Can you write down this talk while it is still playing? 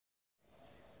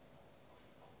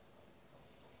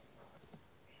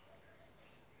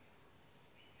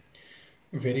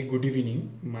Very good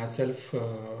evening. Myself,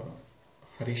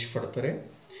 Harish Fadtare.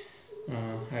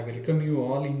 I welcome you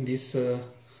all in this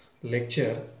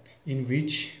lecture in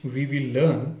which we will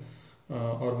learn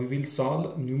or we will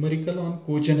solve numerical on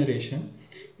cogeneration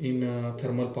in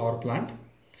thermal power plant.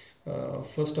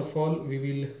 First of all, we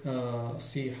will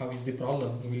see how is the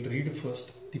problem. We will read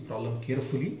first the problem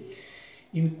carefully.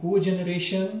 In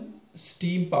cogeneration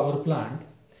steam power plant,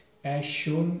 as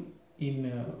shown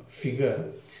in figure,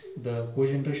 the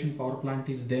cogeneration power plant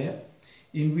is there,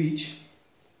 in which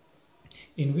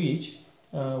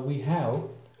we have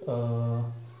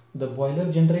the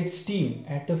boiler generates steam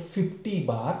at a 50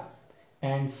 bar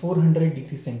and 400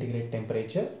 degree centigrade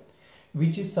temperature,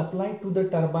 which is supplied to the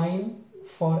turbine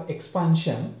for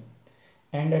expansion,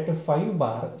 and at a 5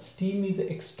 bar steam is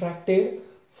extracted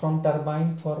from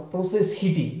turbine for process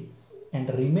heating, and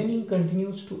remaining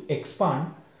continues to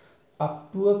expand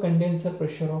up to a condenser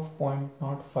pressure of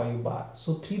 0.05 bar.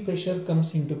 So three pressure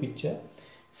comes into picture: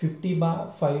 50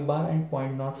 bar, 5 bar and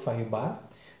 0.05 bar.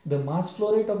 The mass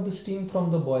flow rate of the steam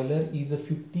from the boiler is a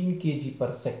 15 kg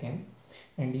per second,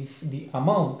 and if the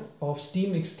amount of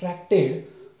steam extracted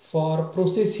for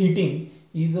process heating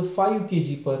is a 5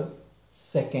 kg per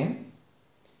second,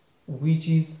 which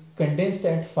is condensed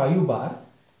at 5 bar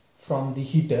from the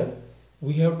heater,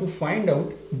 we have to find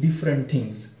out different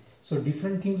things. So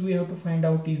different things we have to find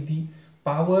out is the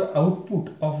power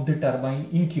output of the turbine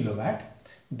in kilowatt.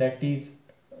 That is,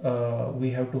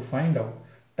 we have to find out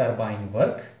turbine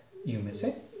work, you may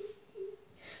say.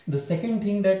 The second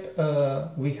thing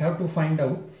that we have to find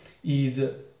out is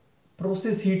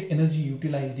process heat energy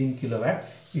utilized in kilowatt.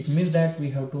 It means that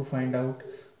we have to find out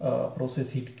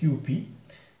process heat QP.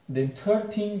 Then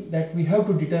third thing that we have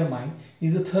to determine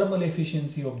is the thermal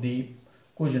efficiency of the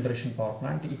cogeneration power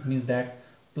plant. It means that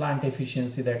plant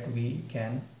efficiency that we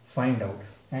can find out.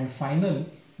 And finally,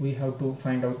 we have to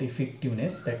find out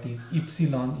effectiveness, that is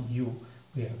epsilon U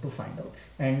we have to find out.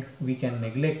 And we can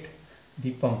neglect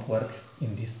the pump work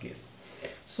in this case.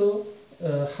 So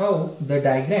how the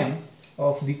diagram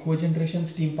of the cogeneration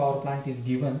steam power plant is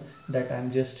given, that I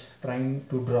am just trying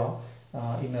to draw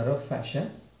in a rough fashion.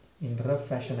 In rough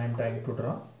fashion I am trying to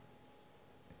draw.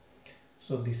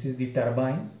 So this is the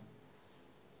turbine,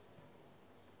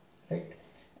 right?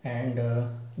 And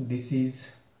this is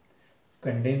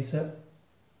condenser,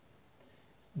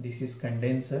 this is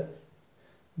condenser,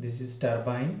 this is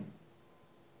turbine,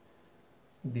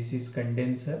 this is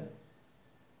condenser,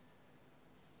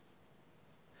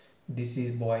 this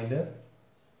is boiler,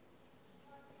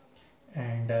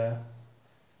 and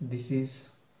this is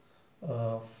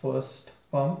first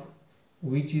pump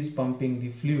which is pumping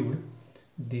the fluid.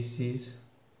 This is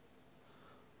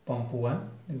pump 1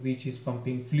 which is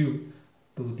pumping fluid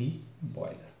to the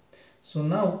boiler. So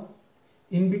now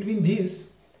in between this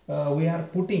we are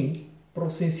putting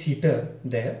process heater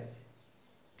there.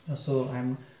 So I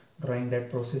am drawing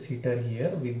that process heater here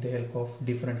with the help of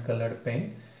different colored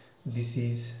pen. This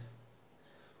is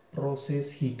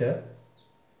process heater,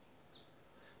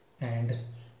 and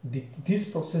this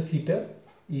process heater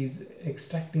is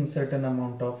extracting certain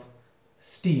amount of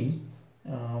steam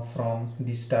from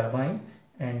this turbine,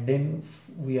 and then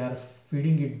we are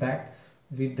feeding it back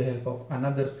with the help of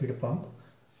another feed pump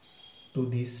to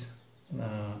this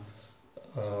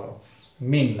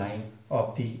main line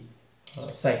of the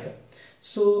cycle.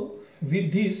 So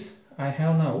with this I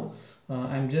have now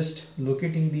I am just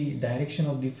locating the direction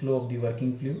of the flow of the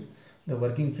working fluid. The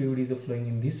working fluid is flowing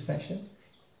in this fashion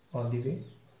all the way.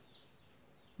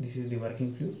 This is the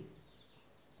working fluid,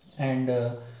 and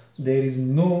there is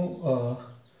no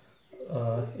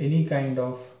any kind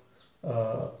of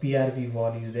PRV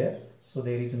wall is there. So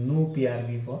there is no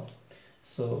PRV wall,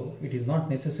 so it is not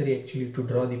necessary actually to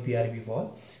draw the PRV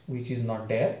wall, which is not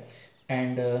there.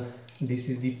 And this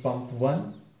is the pump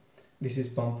 1, this is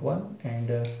pump 1,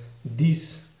 and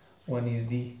this one is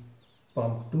the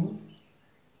pump 2,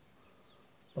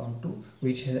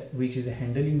 which is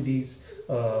handling these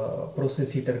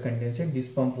process heater condensate. This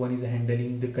pump 1 is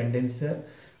handling the condensate,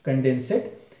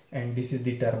 and this is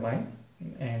the turbine,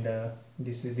 and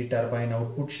this is the turbine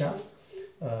output shaft,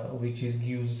 which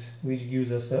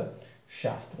gives us a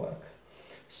shaft work.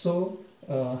 So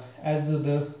as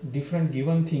the different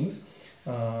given things,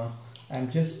 I am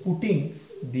just putting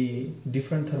the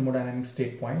different thermodynamic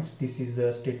state points. This is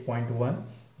the state point 1,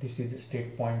 this is the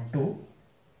state point 2.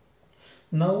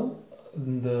 Now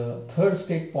the third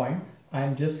state point I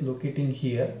am just locating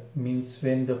here, means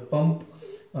when the pump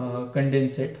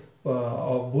condensate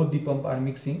of both the pump are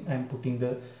mixing, I am putting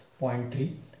the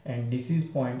 0.3, and this is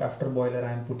point after boiler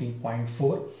I am putting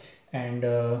 0.4, and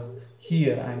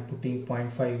here I am putting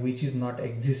 0.5, which is not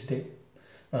existed.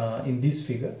 in this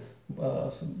figure.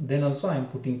 So then also I am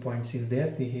putting 0.6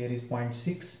 there. Here is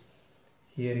 0.6,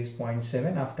 here is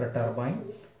 0.7 after turbine,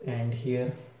 and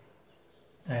here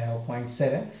I have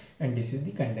 0.7, and this is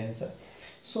the condenser.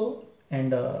 So,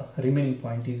 and remaining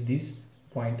point is this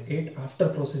 0.8 after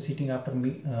process heating, after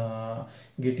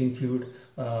getting fluid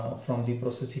from the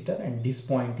process heater, and this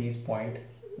point is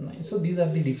 0.9. So these are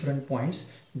the different points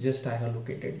just I have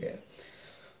located there.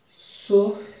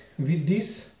 So with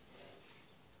this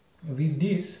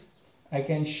I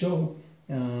can show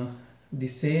the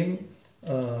same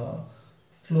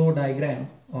flow diagram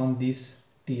on this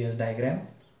TS diagram.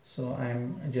 So I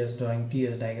am just drawing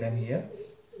TS diagram here.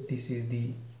 This is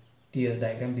the TS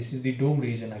diagram. This is the dome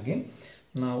region again.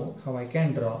 Now how I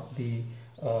can draw the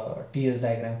TS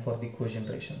diagram for the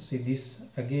cogeneration. See this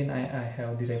again, I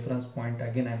have the reference point.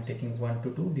 Again I am taking 1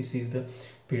 to 2. This is the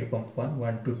feed pump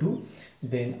 1 to 2.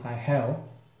 Then I have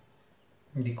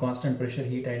the constant pressure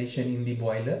heat addition in the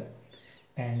boiler,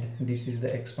 and this is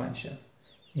the expansion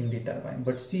in the turbine.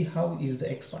 But see how is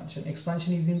the expansion.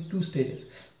 Expansion is in 2 stages.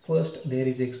 First there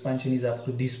is expansion is up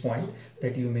to this point,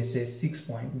 that you may say 6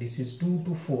 point. This is 2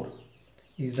 to 4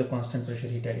 is the constant pressure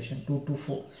heat addition, 2 to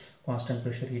 4 constant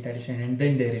pressure heat addition, and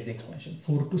then there is expansion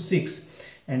 4 to 6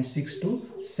 and 6 to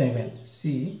 7.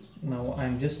 See, now I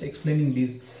am just explaining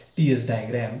this TS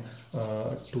diagram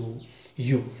to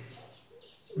you.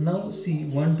 Now see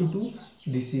 1 to 2,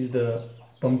 this is the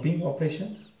pumping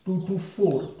operation. 2 to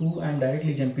 4, I am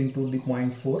directly jumping to the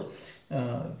 0.4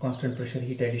 constant pressure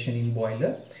heat addition in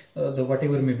boiler. The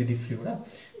whatever may be the fluid,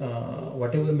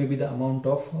 whatever may be the amount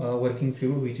of working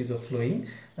fluid which is flowing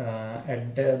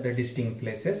at the distinct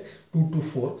places. 2 to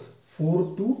 4,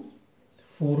 4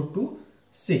 to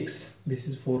 6. This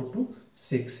is 4 to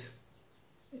 6,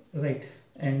 right?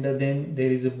 And then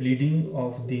there is a bleeding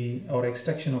of the or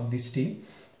extraction of the steam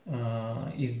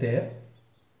is there,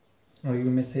 or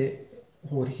you may say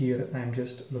over here I am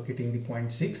just locating the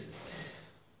 0.6,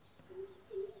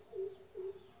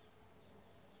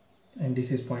 and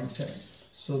this is 0.7.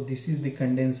 So this is the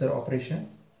condenser operation,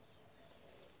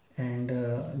 and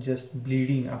just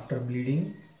bleeding, after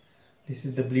bleeding, this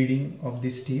is the bleeding of the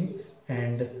steam,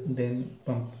 and then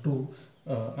pump 2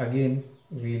 again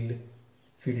will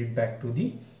feed it back to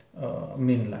the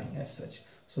main line as such.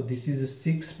 So this is a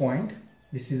 6 point,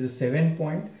 this is a 7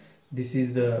 point, this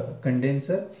is the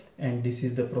condenser, and this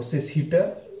is the process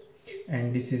heater,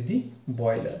 and this is the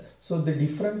boiler. So the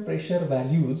different pressure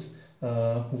values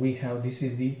we have. This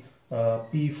is the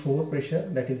P4 pressure,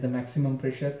 that is the maximum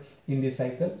pressure in the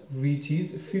cycle, which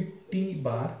is 50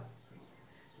 bar,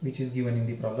 which is given in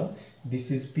the problem.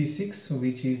 This is P6,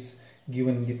 which is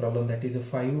given in the problem, that is a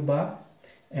 5 bar,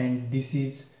 and this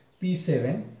is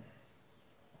P7,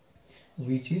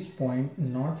 which is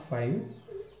 0.05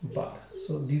 bar.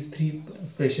 So these 3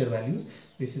 pressure values,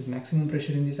 this is maximum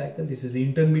pressure in the cycle, this is the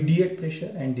intermediate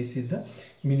pressure, and this is the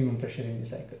minimum pressure in the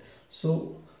cycle.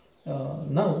 So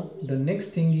now the next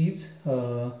thing is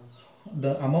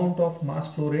the amount of mass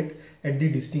flow rate at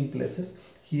the distinct places.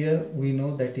 Here we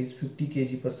know that is 50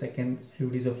 kg per second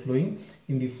fluid is flowing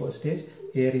in the first stage.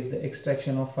 Here is the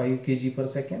extraction of 5 kg per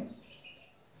second,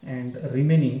 and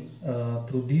remaining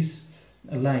through this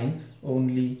line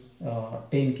only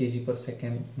 10 kg per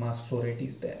second mass flow rate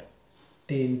is there.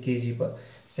 10 kg per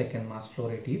second mass flow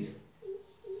rate is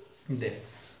there.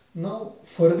 Now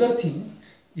further thing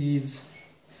is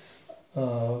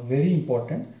very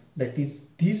important, that is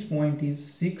this point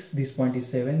is 6, this point is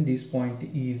 7, this point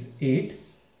is 8,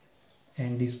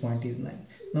 and this point is 9.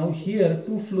 Now here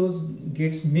 2 flows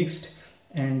gets mixed,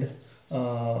 and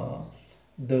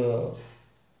the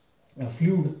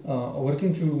fluid,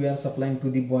 working fluid we are supplying to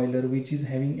the boiler, which is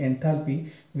having enthalpy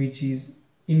which is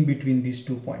in between these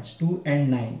 2 points, 2 and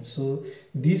 9. So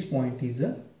this point is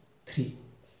a 3.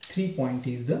 3 point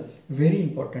is the very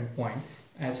important point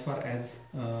as far as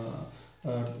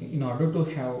in order to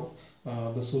have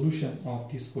the solution of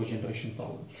this cogeneration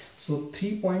problem. So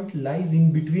 3 point lies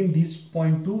in between this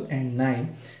point 2 and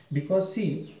 9, because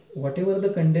see, whatever the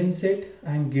condensate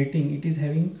I am getting, it is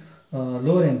having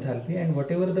lower enthalpy, and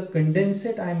whatever the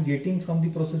condensate I am getting from the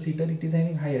process heater, it is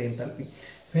having higher enthalpy.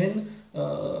 When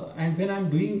and when I am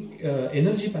doing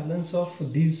energy balance of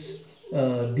these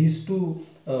 2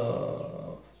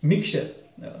 mixture,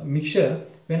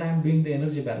 when I am doing the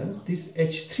energy balance, this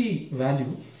H3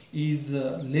 value is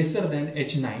lesser than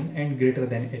H9 and greater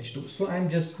than H2. So I am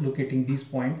just locating this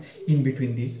point in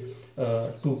between these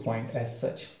 2 points as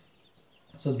such.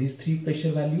 So these 3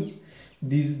 pressure values,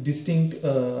 these distinct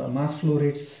mass flow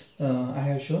rates I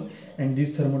have shown, and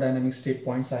these thermodynamic state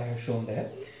points I have shown there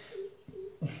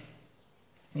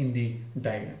in the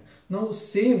diagram. Now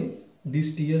same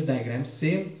this TS diagram,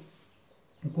 same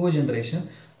cogeneration,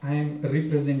 I am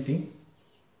representing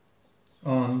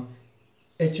on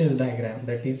HS diagram,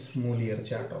 that is Mollier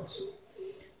chart also.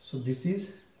 So this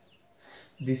is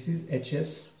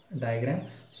HS diagram.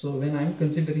 So when I am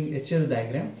considering HS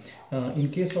diagram, in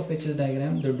case of HS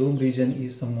diagram, the dome region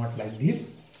is somewhat like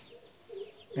this,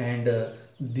 and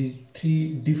the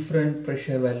three different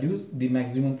pressure values, the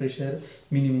maximum pressure,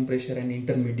 minimum pressure and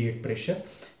intermediate pressure.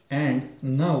 And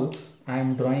now I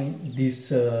am drawing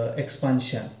this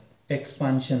expansion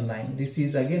line. This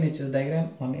is again HS diagram.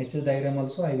 On HS diagram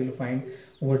also I will find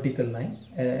vertical line,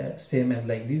 same as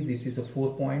like this. This is a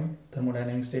 4 point,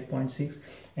 thermodynamic state 0.6,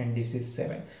 and this is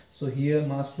 7. So here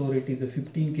mass flow rate is a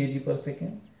 15 kg per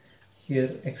second,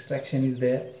 here extraction is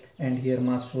there, and here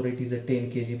mass flow rate is a 10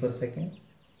 kg per second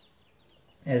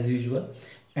as usual.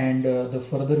 And the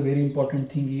further very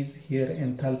important thing is, here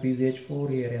enthalpy is H4,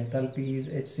 here enthalpy is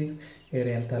H6, here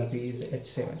enthalpy is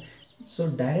H7. So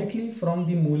directly from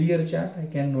the Mollier chart I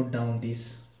can note down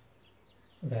this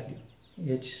value,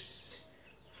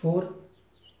 H4,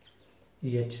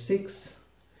 H6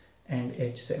 and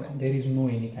H7. There is no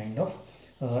any kind of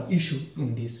issue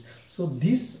in this. So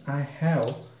this I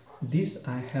have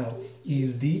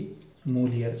is the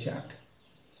Mollier chart.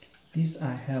 This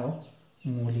I have a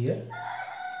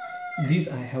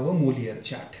Mollier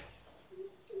chart.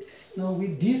 Now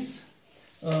with this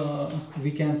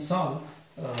we can solve,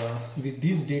 with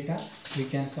this data we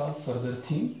can solve further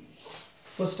thing.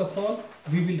 First of all,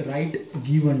 we will write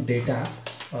given data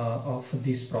of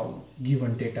this problem.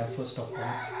 Given data, first of all,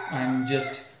 I am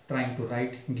just trying to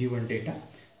write given data.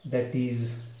 That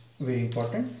is very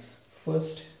important.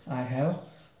 First I have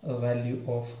a value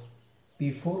of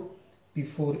P4.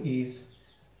 P4 is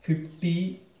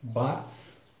 50 bar.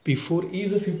 P4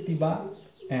 is a 50 bar,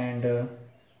 and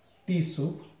T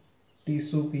soup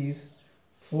is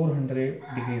 400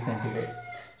 degrees centigrade.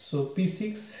 So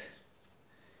P6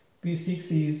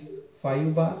 is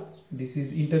 5 bar. This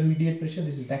is intermediate pressure,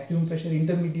 this is maximum pressure,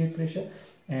 intermediate pressure.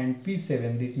 And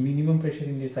P7, this minimum pressure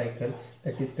in the cycle,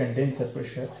 that is condenser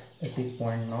pressure, that is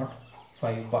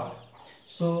 0.05 bar.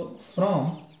 So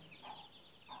from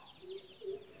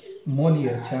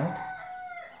Mollier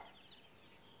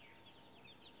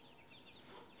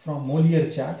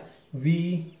chart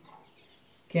we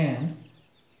can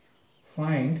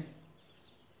find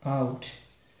out,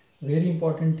 very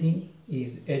important thing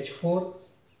is H4,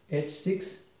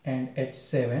 H6 and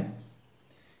H7.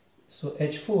 So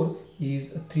H4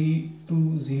 is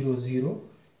 3200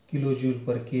 kilojoule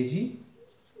per kg.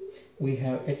 We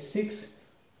have H6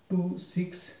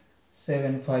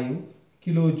 2675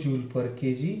 kilojoule per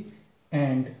kg,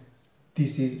 and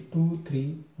this is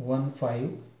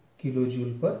 2315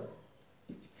 kilojoule per kg.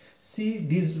 See,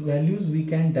 these values we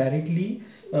can directly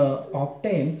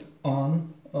obtain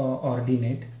on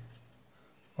ordinate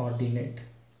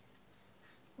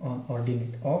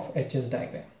of HS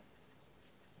diagram.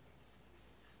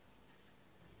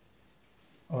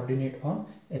 Ordinate on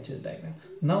HS diagram.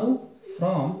 Now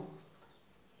from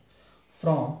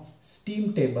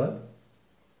steam table,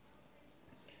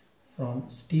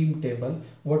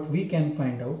 what we can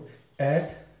find out,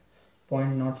 at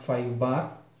 0.05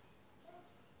 bar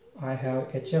I have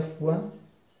HF1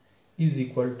 is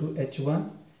equal to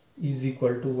H1 is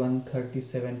equal to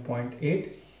 137.8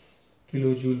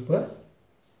 kilojoule per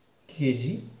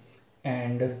kg,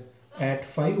 and at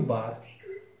 5 bar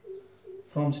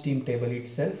from steam table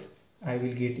itself I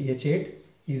will get H8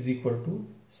 is equal to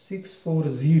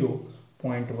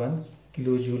 640.1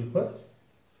 kilojoule per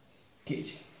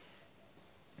kg.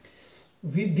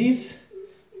 With this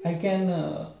I can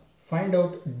find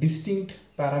out distinct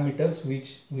parameters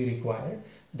which we require.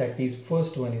 That is,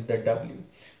 first one is the W.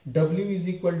 W is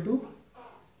equal to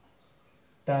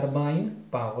turbine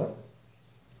power.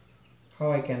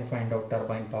 How I can find out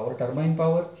turbine power? Turbine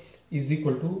power is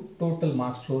equal to total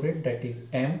mass flow rate, that is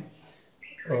M,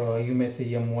 you may say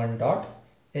M1 dot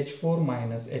H4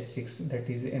 minus H6, that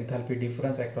is enthalpy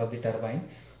difference across the turbine,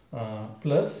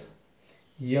 plus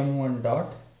M1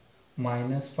 dot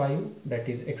minus 5, that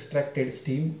is extracted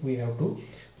steam. We have to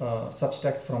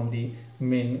subtract from the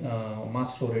main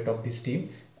mass flow rate of the steam,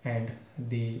 and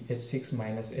the H6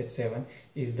 minus H7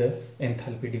 is the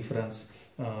enthalpy difference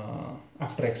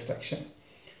after extraction,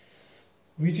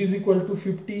 which is equal to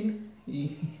 15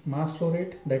 mass flow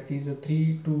rate, that is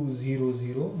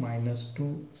 3200 minus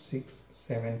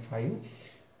 2675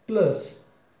 plus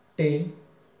 10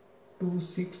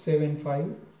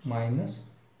 2675 minus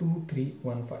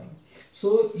 2315.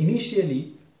 So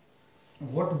initially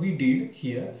what we did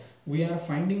here, we are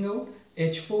finding out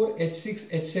H4, H6,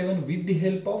 H7 with the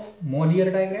help of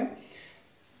Mollier diagram.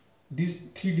 these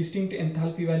three distinct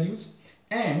enthalpy values,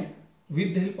 and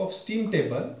with the help of steam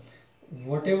table,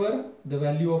 whatever the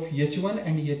value of H1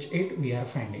 and H8 we are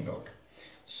finding out.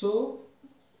 So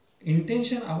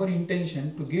our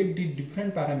intention to get the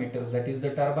different parameters, that is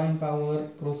the turbine power,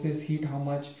 process heat, how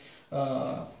much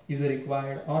is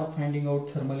required, or finding out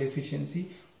thermal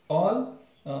efficiency, all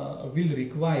will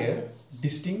require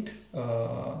distinct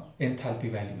enthalpy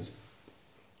values.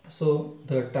 So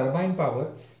the turbine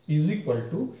power is equal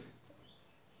to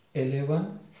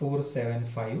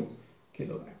 11,475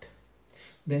 kilowatt.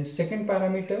 Then second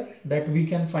parameter that we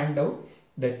can find out,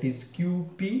 that is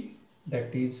QP,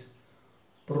 that is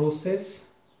process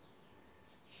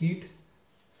heat.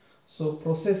 So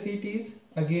process heat is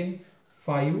again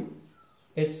 5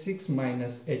 H6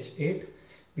 minus H8,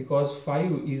 because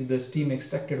 5 is the steam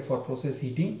extracted for process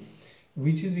heating,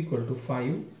 which is equal to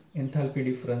 5. Enthalpy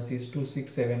difference is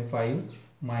 2675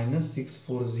 minus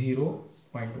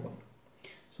 640.1.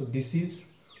 So this is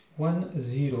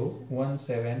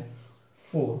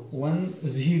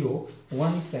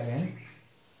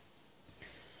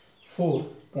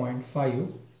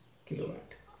 10,174.5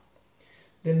 kilowatt.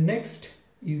 Then next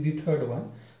is the third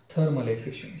one, thermal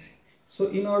efficiency. So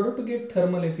in order to get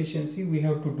thermal efficiency, we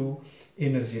have to do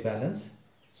energy balance.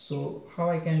 So how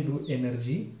I can do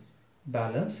energy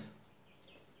balance?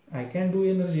 I can do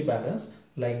energy balance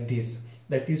like this,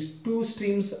 that is two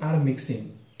streams are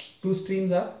mixing. Two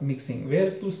streams are mixing. Where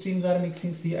two streams are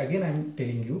mixing? See, again I am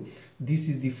telling you, this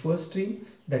is the first stream,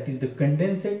 that is the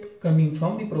condensate coming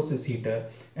from the process heater,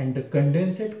 and the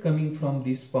condensate coming from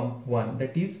this pump 1,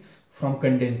 that is from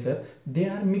condenser. They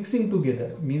are mixing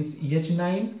together, means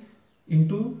H9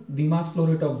 into the mass flow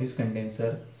rate of this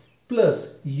condenser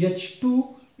plus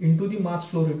H2 into the mass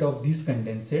flow rate of this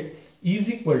condensate is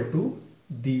equal to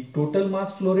the total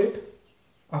mass flow rate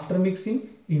after mixing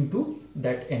into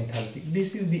that enthalpy.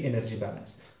 This is the energy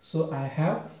balance. So I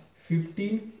have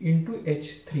 15 into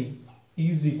H3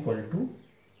 is equal to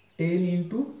 10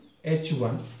 into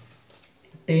H1,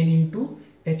 10 into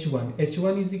H1.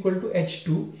 H1 is equal to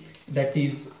H2, that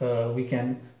is we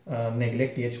can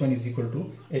neglect. H1 is equal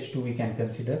to H2 we can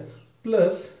consider,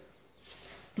 plus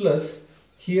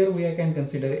here we can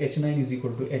consider H9 is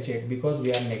equal to H8, because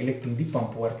we are neglecting the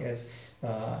pump work as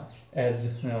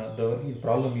the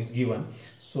problem is given.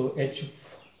 So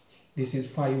this is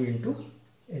 5 into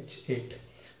H8.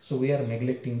 So we are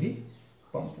neglecting the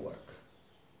pump work,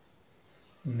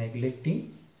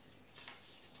 neglecting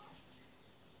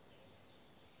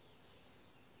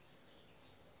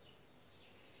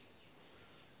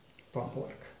pump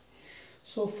work.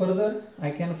 So further I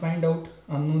can find out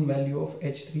unknown value of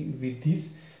H3 with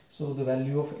this. So the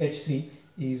value of H3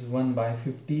 is 1 by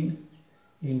 15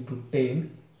 into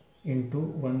 10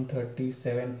 into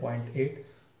 137.8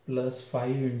 plus 5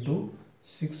 into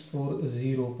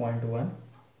 640.1,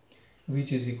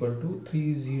 which is equal to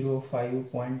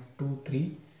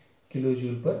 305.23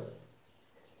 kilojoule per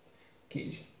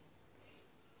kg.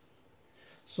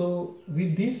 So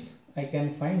with this I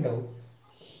can find out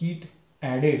heat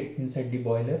added inside the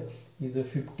boiler is a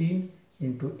 15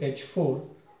 into H4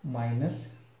 minus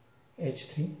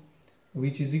H3,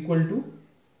 which is equal to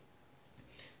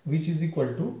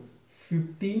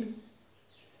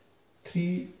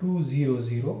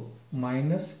 15,3200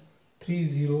 minus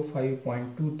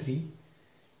 305.23,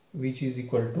 which is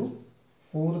equal to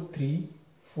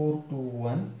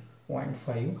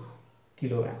 43421.5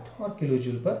 kilowatt or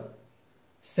kilojoule per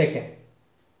second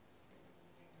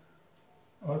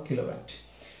or kilowatt.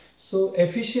 So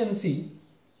efficiency,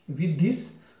 with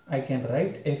this I can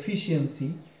write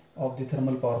efficiency of the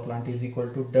thermal power plant is equal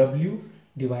to W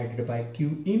divided by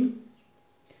Q in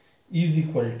is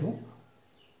equal to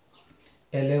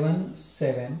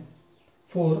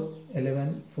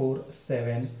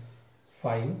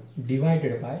 11,475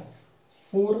 divided by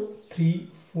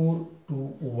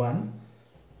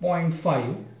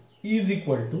 43421.5 is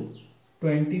equal to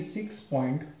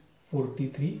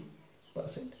 26.43%.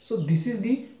 So this is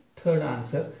the third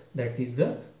answer, that is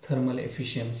the thermal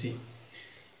efficiency.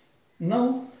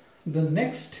 Now the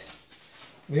next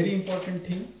very important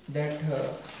thing that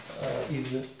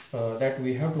that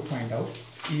we have to find out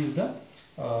is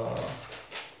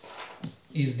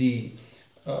the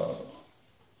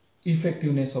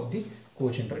effectiveness of the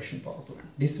cogeneration power plant.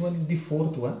 This one is the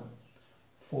fourth one,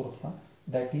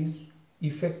 that is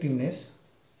effectiveness,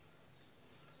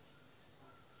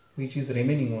 which is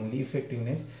remaining only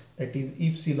effectiveness, that is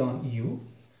epsilon U.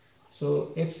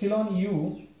 So epsilon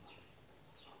U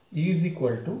is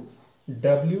equal to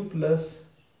W plus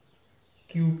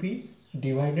QP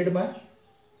divided by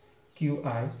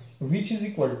QI, which is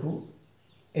equal to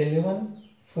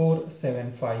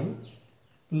 10174.5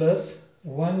 plus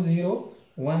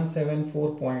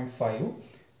 10174.5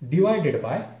 divided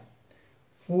by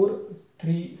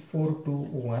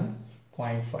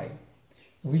 43421.5,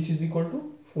 which is equal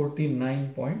to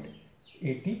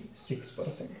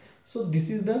 49.86%. So this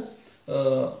is the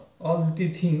all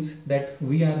the things that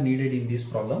we are needed in this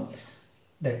problem,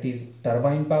 that is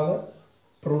turbine power,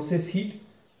 process heat,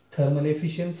 thermal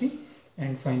efficiency,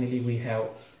 and finally we have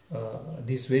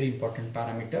this very important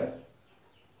parameter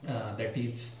that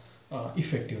is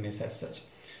effectiveness as such.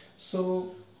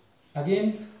 So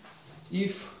again,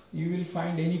 if you will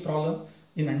find any problem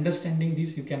in understanding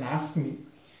this, you can ask me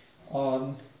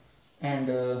on. And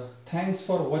thanks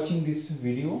for watching this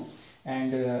video,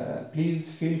 and please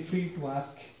feel free to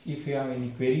ask if you have any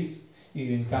queries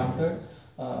you encountered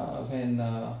when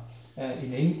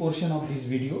in any portion of this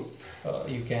video.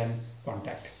 You can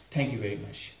contact. Thank you very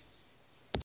much.